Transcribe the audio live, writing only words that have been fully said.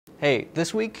Hey,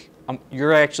 this week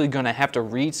you're actually going to have to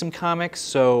read some comics,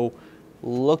 so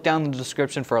look down in the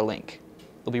description for a link.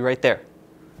 It'll be right there.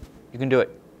 You can do it.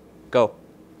 Go.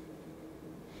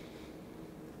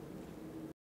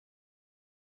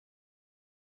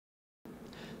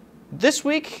 This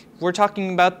week, we're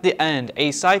talking about The End, a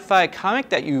sci-fi comic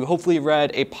that you hopefully read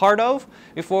a part of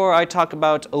before I talk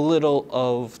about a little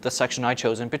of the section I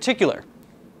chose in particular.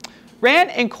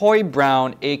 Rand and Corey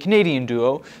Brown, a Canadian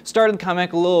duo, started the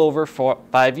comic a little over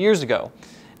 5 years ago.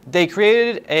 They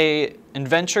created an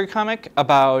adventure comic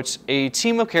about a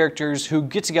team of characters who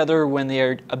get together when they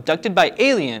are abducted by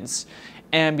aliens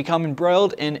and become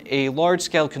embroiled in a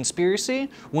large-scale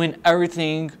conspiracy when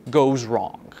everything goes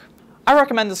wrong. I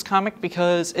recommend this comic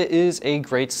because it is a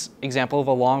great example of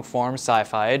a long-form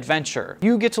sci-fi adventure.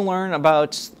 You get to learn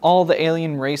about all the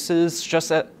alien races just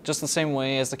the same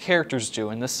way as the characters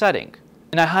do in this setting.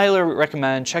 And I highly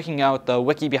recommend checking out the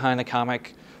wiki behind the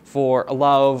comic for a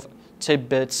lot of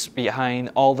tidbits behind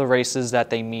all the races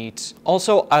that they meet.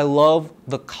 Also, I love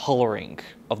the coloring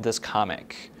of this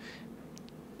comic.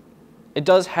 It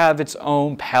does have its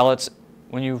own palette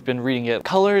when you've been reading it.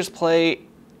 Colors play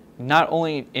not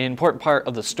only an important part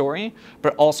of the story,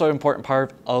 but also an important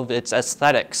part of its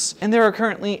aesthetics. And there are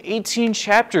currently 18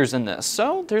 chapters in this,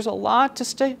 so there's a lot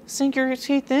to sink your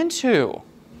teeth into.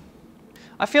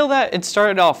 I feel that it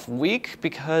started off weak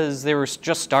because they were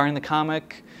just starting the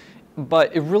comic,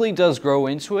 but it really does grow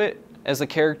into it as the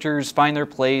characters find their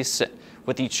place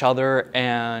with each other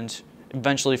and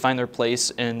eventually find their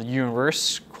place in the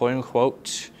universe, quote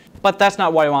unquote. But that's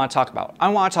not what I want to talk about. I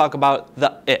want to talk about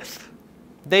the Ith.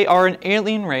 They are an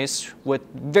alien race with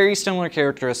very similar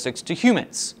characteristics to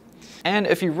humans. And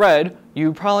if you read,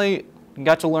 you probably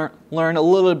got to learn a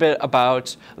little bit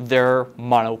about their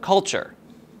monoculture.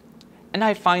 And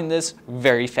I find this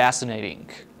very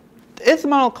fascinating. The Ith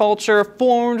monoculture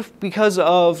formed because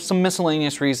of some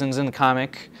miscellaneous reasons in the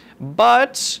comic,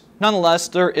 but nonetheless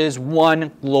there is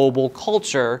one global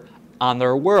culture on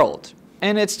their world.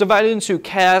 And it's divided into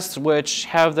castes which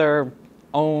have their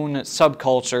own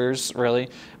subcultures, really,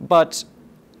 but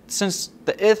since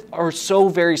the Ith are so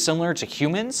very similar to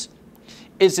humans,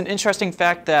 it's an interesting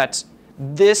fact that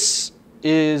this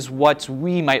is what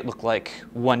we might look like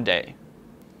one day.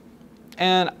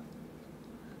 And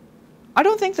I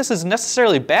don't think this is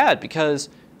necessarily bad, because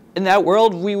in that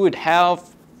world we would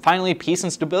have finally peace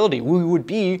and stability. We would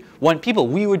be one people.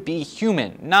 We would be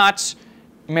human, not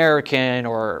American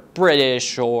or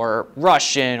British or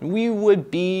Russian. We would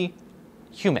be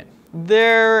human.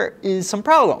 There is some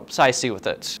problems I see with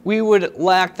it. We would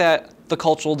lack the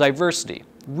cultural diversity.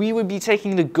 We would be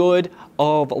taking the good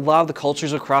of a lot of the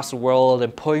cultures across the world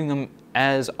and putting them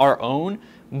as our own,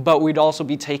 but we'd also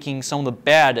be taking some of the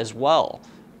bad as well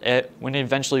when it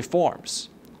eventually forms.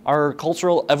 Our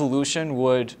cultural evolution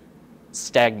would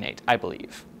stagnate, I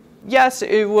believe. Yes,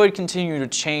 it would continue to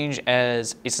change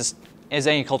as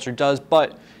any culture does,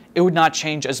 but it would not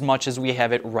change as much as we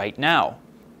have it right now.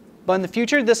 But in the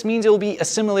future, this means it will be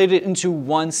assimilated into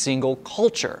one single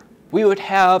culture. We would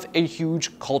have a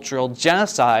huge cultural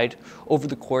genocide over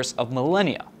the course of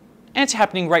millennia. And it's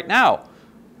happening right now.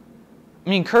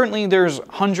 I mean, currently there's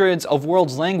hundreds of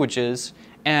world's languages,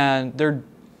 and they're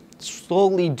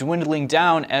slowly dwindling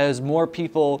down as more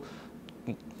people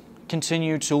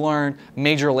continue to learn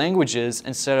major languages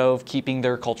instead of keeping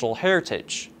their cultural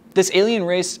heritage. This alien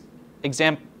race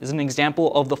is an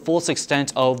example of the fullest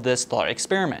extent of this thought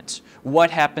experiment.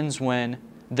 What happens when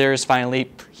there's finally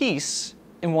peace,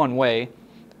 in one way,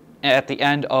 at the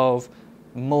end of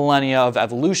millennia of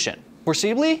evolution?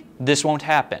 Foreseeably, this won't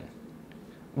happen.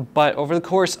 But over the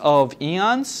course of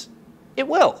eons, it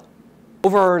will.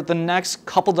 Over the next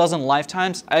couple dozen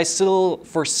lifetimes, I still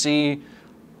foresee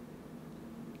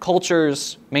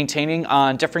cultures maintaining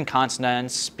on different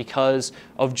continents because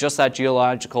of just that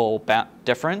geological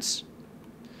difference.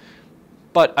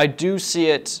 But I do see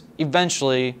it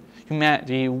eventually,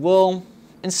 humanity will,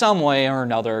 in some way or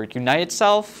another, unite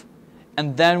itself,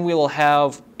 and then we will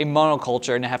have a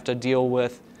monoculture and have to deal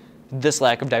with this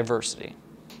lack of diversity.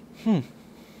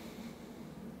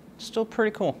 Still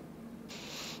pretty cool.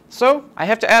 So, I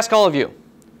have to ask all of you,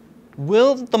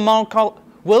 will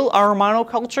our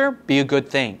monoculture be a good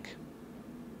thing?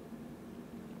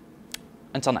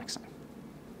 Until next time.